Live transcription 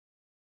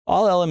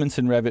All elements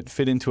in Revit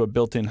fit into a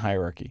built-in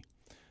hierarchy.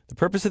 The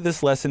purpose of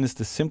this lesson is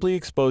to simply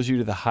expose you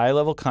to the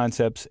high-level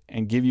concepts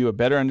and give you a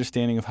better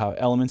understanding of how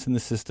elements in the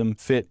system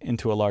fit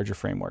into a larger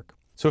framework.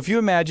 So if you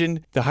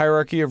imagine the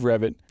hierarchy of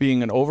Revit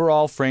being an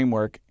overall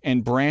framework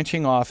and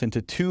branching off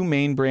into two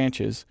main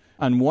branches,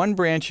 on one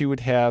branch you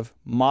would have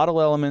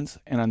model elements,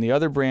 and on the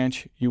other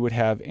branch you would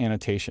have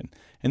annotation.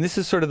 And this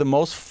is sort of the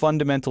most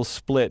fundamental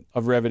split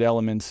of Revit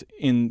elements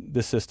in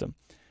the system.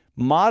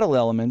 Model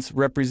elements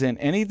represent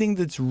anything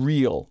that's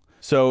real.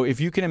 So if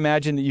you can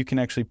imagine that you can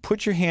actually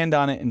put your hand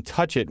on it and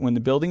touch it when the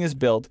building is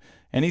built,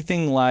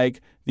 anything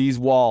like these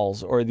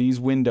walls or these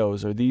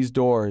windows or these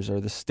doors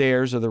or the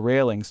stairs or the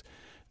railings,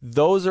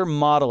 those are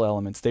model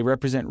elements. They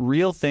represent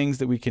real things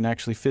that we can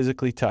actually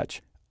physically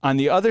touch. On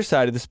the other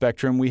side of the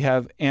spectrum, we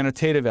have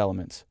annotative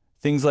elements.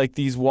 Things like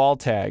these wall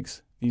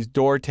tags, these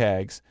door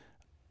tags,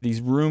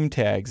 these room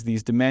tags,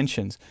 these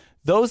dimensions.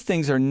 Those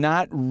things are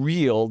not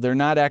real. They're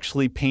not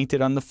actually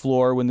painted on the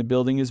floor when the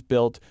building is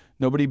built.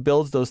 Nobody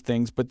builds those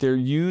things, but they're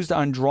used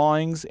on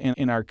drawings and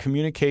in our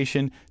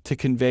communication to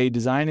convey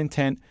design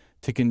intent,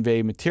 to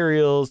convey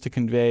materials, to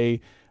convey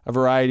a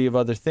variety of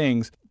other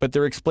things, but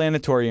they're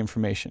explanatory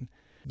information.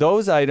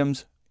 Those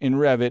items in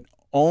Revit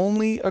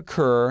only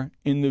occur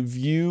in the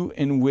view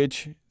in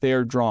which they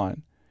are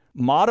drawn.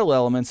 Model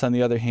elements, on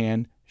the other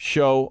hand,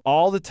 show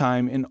all the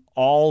time in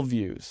all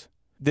views.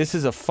 This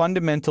is a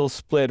fundamental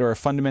split or a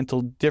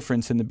fundamental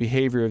difference in the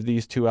behavior of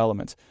these two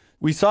elements.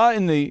 We saw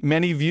in the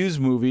Many Views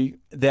movie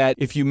that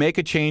if you make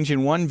a change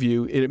in one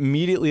view, it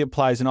immediately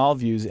applies in all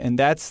views, and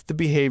that's the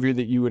behavior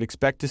that you would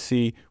expect to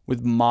see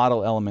with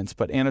model elements.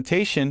 But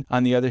annotation,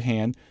 on the other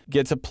hand,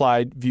 gets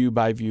applied view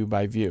by view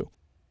by view.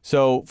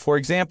 So, for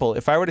example,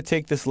 if I were to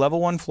take this level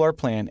 1 floor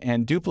plan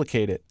and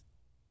duplicate it,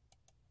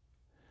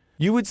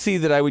 you would see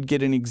that I would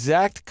get an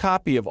exact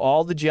copy of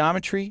all the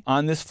geometry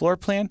on this floor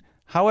plan.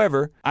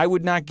 However, I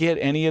would not get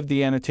any of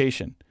the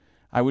annotation.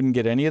 I wouldn't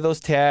get any of those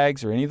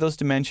tags or any of those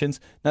dimensions.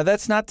 Now,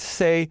 that's not to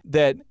say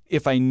that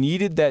if I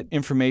needed that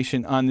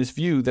information on this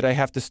view that I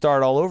have to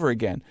start all over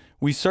again.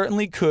 We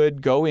certainly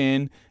could go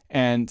in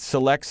and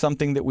select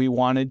something that we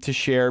wanted to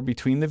share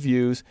between the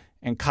views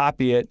and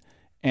copy it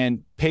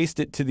and paste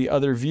it to the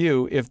other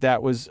view if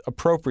that was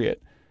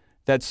appropriate.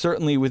 That's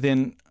certainly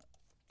within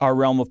our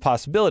realm of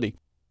possibility.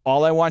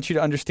 All I want you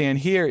to understand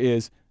here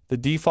is the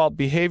default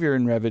behavior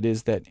in Revit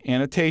is that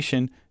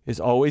annotation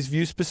is always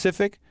view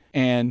specific,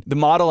 and the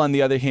model, on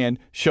the other hand,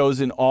 shows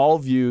in all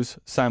views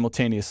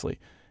simultaneously.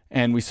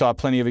 And we saw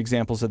plenty of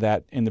examples of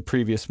that in the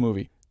previous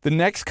movie. The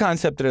next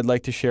concept that I'd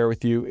like to share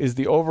with you is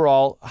the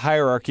overall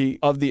hierarchy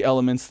of the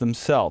elements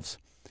themselves.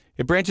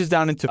 It branches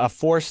down into a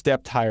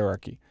 4-stepped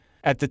hierarchy.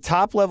 At the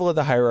top level of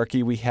the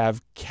hierarchy, we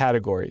have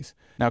categories.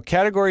 Now,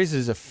 categories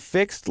is a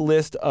fixed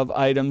list of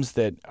items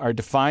that are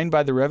defined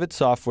by the Revit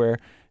software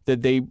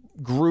that they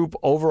group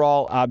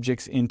overall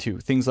objects into.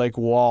 Things like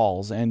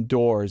walls and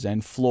doors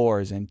and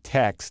floors and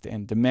text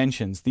and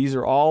dimensions. These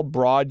are all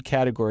broad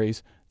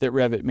categories that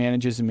Revit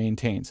manages and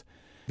maintains.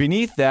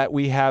 Beneath that,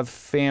 we have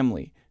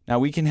family. Now,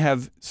 we can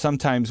have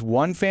sometimes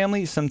one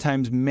family,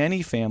 sometimes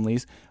many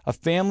families. A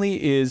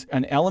family is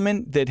an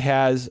element that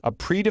has a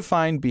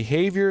predefined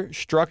behavior,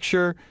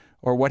 structure,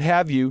 or what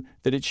have you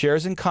that it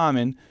shares in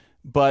common,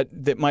 but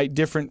that might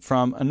differ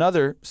from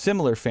another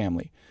similar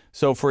family.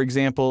 So, for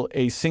example,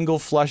 a single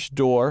flush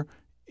door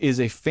is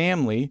a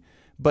family,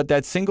 but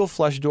that single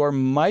flush door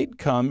might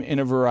come in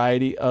a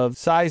variety of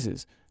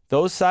sizes.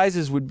 Those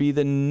sizes would be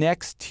the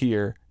next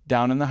tier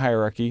down in the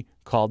hierarchy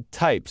called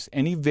types.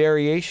 Any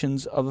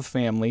variations of a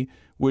family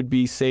would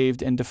be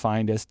saved and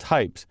defined as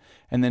types.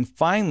 And then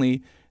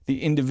finally,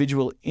 the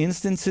individual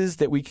instances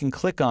that we can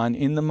click on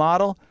in the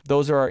model,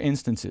 those are our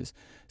instances.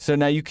 So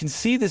now you can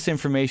see this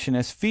information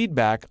as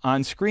feedback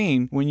on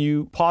screen when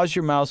you pause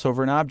your mouse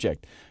over an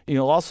object.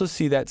 You'll also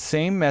see that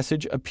same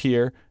message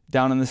appear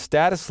down on the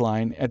status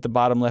line at the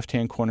bottom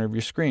left-hand corner of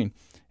your screen.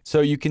 So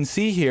you can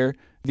see here,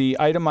 the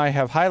item I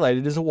have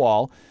highlighted is a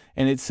wall,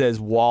 and it says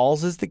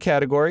walls is the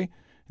category,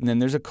 and then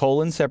there's a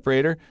colon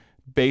separator,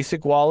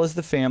 basic wall is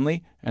the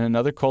family, and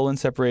another colon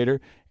separator,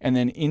 and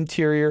then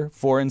interior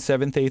 4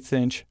 7/8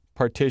 inch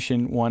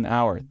partition 1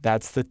 hour.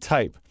 That's the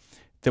type.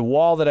 The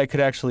wall that I could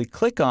actually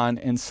click on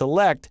and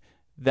select,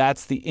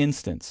 that's the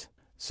instance.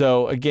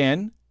 So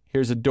again,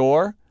 here's a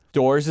door.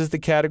 Doors is the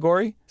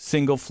category.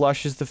 Single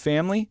flush is the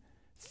family.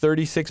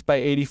 36 by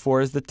 84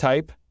 is the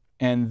type.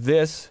 And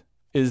this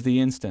is the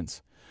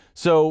instance.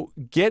 So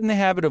get in the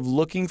habit of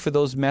looking for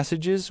those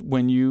messages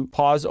when you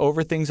pause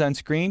over things on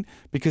screen,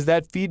 because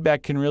that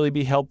feedback can really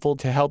be helpful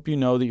to help you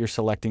know that you're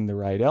selecting the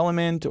right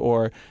element,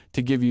 or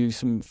to give you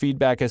some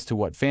feedback as to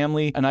what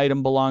family an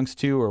item belongs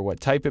to or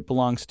what type it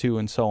belongs to,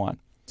 and so on.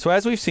 So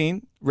as we've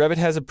seen, Revit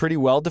has a pretty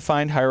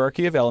well-defined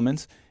hierarchy of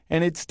elements,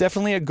 and it's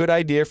definitely a good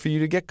idea for you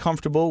to get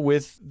comfortable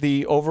with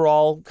the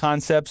overall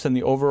concepts and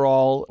the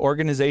overall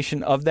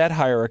organization of that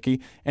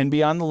hierarchy, and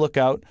be on the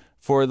lookout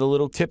for the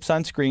little tips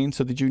on screen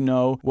so that you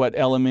know what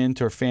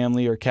element or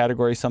family or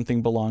category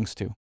something belongs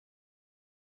to.